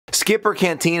Skipper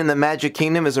Canteen in the Magic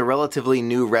Kingdom is a relatively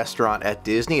new restaurant at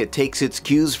Disney. It takes its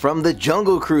cues from the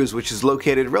Jungle Cruise, which is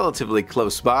located relatively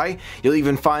close by. You'll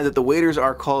even find that the waiters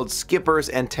are called skippers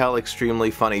and tell extremely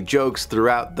funny jokes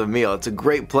throughout the meal. It's a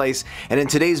great place, and in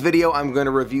today's video I'm going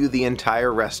to review the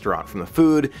entire restaurant, from the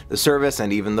food, the service,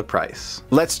 and even the price.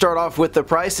 Let's start off with the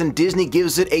price, and Disney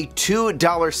gives it a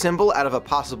 $2 symbol out of a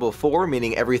possible 4,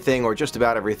 meaning everything or just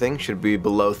about everything should be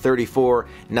below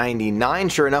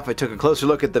 $34.99. Sure enough, I took a closer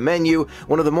look at the menu.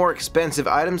 One of the more expensive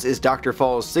items is Dr.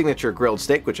 Fall's signature grilled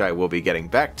steak, which I will be getting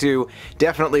back to.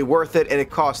 Definitely worth it, and it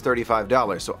costs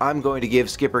 $35. So I'm going to give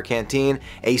Skipper Canteen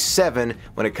a 7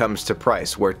 when it comes to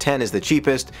price, where 10 is the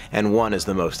cheapest and 1 is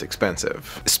the most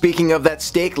expensive. Speaking of that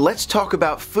steak, let's talk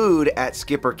about food at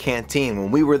Skipper Canteen. When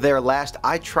we were there last,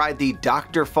 I tried the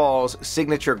Dr. Fall's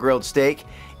signature grilled steak.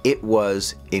 It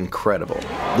was incredible.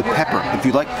 The pepper, if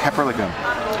you like pepper, like a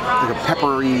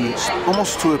peppery,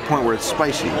 almost to a point where it's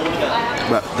spicy,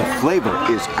 but the flavor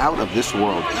is out of this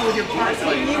world.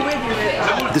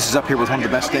 This is up here with one of the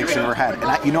best steaks I've ever had, and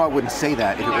I wouldn't say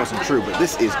that if it wasn't true, but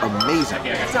this is amazing.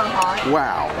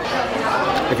 Wow.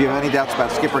 If you have any doubts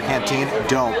about Skipper Canteen,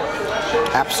 don't.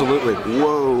 Absolutely.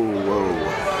 Whoa, whoa.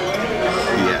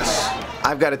 Yes.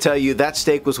 I've got to tell you, that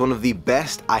steak was one of the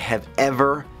best I have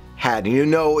ever had. You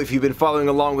know, if you've been following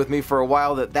along with me for a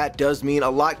while, that does mean a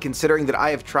lot, considering that I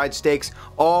have tried steaks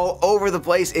all over the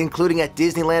place, including at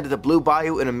Disneyland at the Blue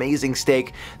Bayou, an amazing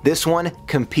steak. This one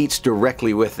competes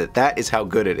directly with it. That is how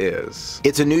good it is.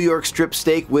 It's a New York strip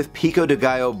steak with pico de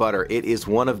gallo butter. It is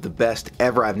one of the best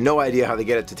ever. I have no idea how they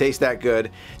get it to taste that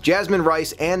good. Jasmine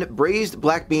rice and braised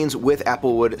black beans with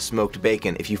applewood smoked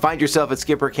bacon. If you find yourself at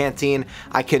Skipper Canteen,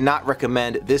 I cannot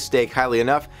recommend this steak highly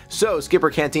enough. So Skipper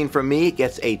Canteen from me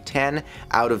gets a 10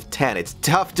 out of 10. It's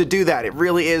tough to do that, it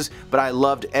really is, but I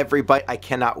loved every bite. I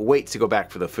cannot wait to go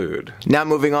back for the food. Now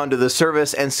moving on to the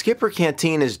service, and Skipper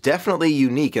Canteen is definitely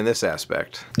unique in this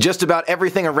aspect. Just about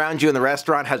everything around you in the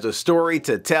restaurant has a story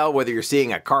to tell, whether you're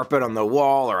seeing a carpet on the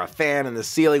wall or a fan in the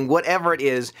ceiling, whatever it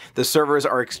is, the servers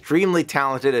are extremely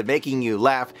talented at making you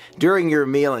laugh during your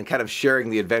meal and kind of sharing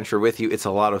the adventure with you. It's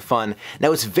a lot of fun.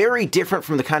 Now it's very different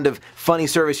from the kind of funny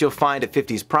service you'll find at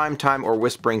 50s Primetime or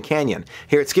Whispering Canyon.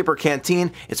 Here at Skipper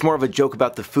Canteen, it's more of a joke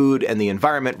about the food and the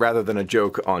environment rather than a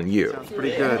joke on you. Sounds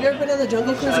pretty good. Have you ever been on the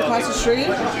Jungle Cruise across the street?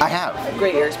 I have.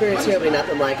 Great, your experience here will be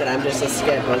nothing like it. I'm just a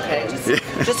skip, okay?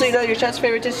 Just so you know, your chef's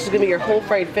favorite dish is going to be your whole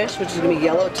fried fish, which is going to be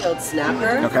yellow-tailed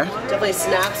snapper. Okay. Definitely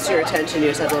snaps to your attention. You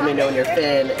just have to let me know when you're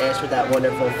finished with that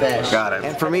wonderful fish. Got it.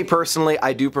 And for me personally,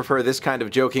 I do prefer this kind of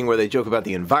joking where they joke about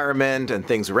the environment and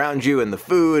things around you and the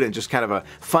food and just kind of a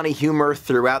funny humor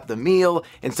throughout the meal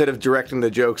instead of directing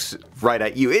the jokes right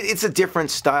at you. It's a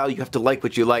different style. You have to like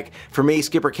what you like. For me,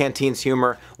 Skipper Canteen's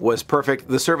humor was perfect.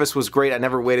 The service was great. I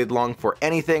never waited long for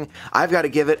anything. I've got to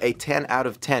give it a 10 out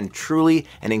of 10. Truly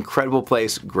an incredible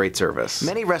place, great service.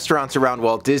 Many restaurants around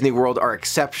Walt Disney World are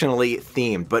exceptionally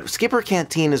themed, but Skipper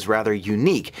Canteen is rather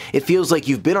unique. It feels like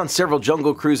you've been on several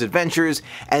Jungle Cruise adventures,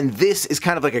 and this is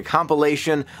kind of like a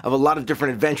compilation of a lot of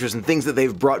different adventures and things that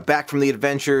they've brought back from the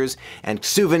adventures and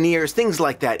souvenirs, things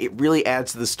like that. It really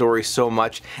adds to the story so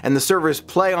much, and the servers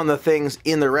play on the things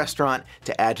in the restaurant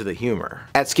to add to the humor.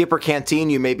 At Skipper Canteen,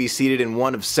 you may be seated in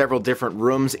one of several different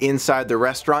rooms inside the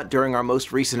restaurant. During our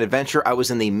most recent adventure, I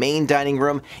was in the main dining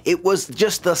room. It was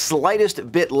just the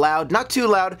slightest bit loud, not too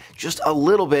loud, just a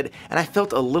little bit, and I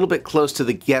felt a little bit close to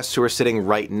the guests who were sitting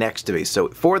right next to me. So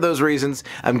for those reasons,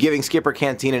 I'm giving Skipper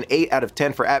Canteen an 8 out of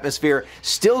 10 for atmosphere.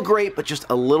 Still great, but just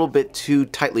a little bit too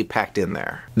tightly packed in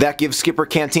there. That gives Skipper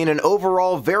Canteen an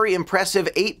overall very impressive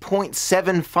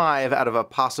 8.75 out of a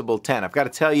possible 10. I've got to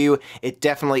tell you, it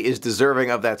definitely is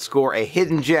deserving of that score, a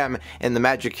hidden gem in the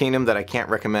Magic Kingdom that I can't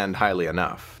recommend highly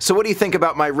enough. So what do you think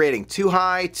about my rating? Too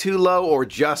high, too low, or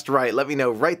just right? Let me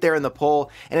know right there in the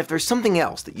poll. And if there's something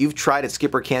else that you've tried at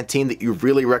Skipper Canteen that you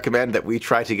really recommend that we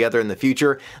try together in the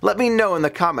future, let me know in the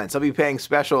comments. I'll be paying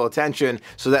special attention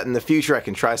so that in the future I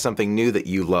can try something new that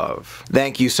you love.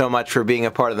 Thank you so much for being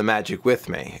a part of the magic with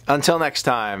me. Until next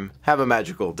time, have a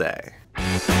magical day.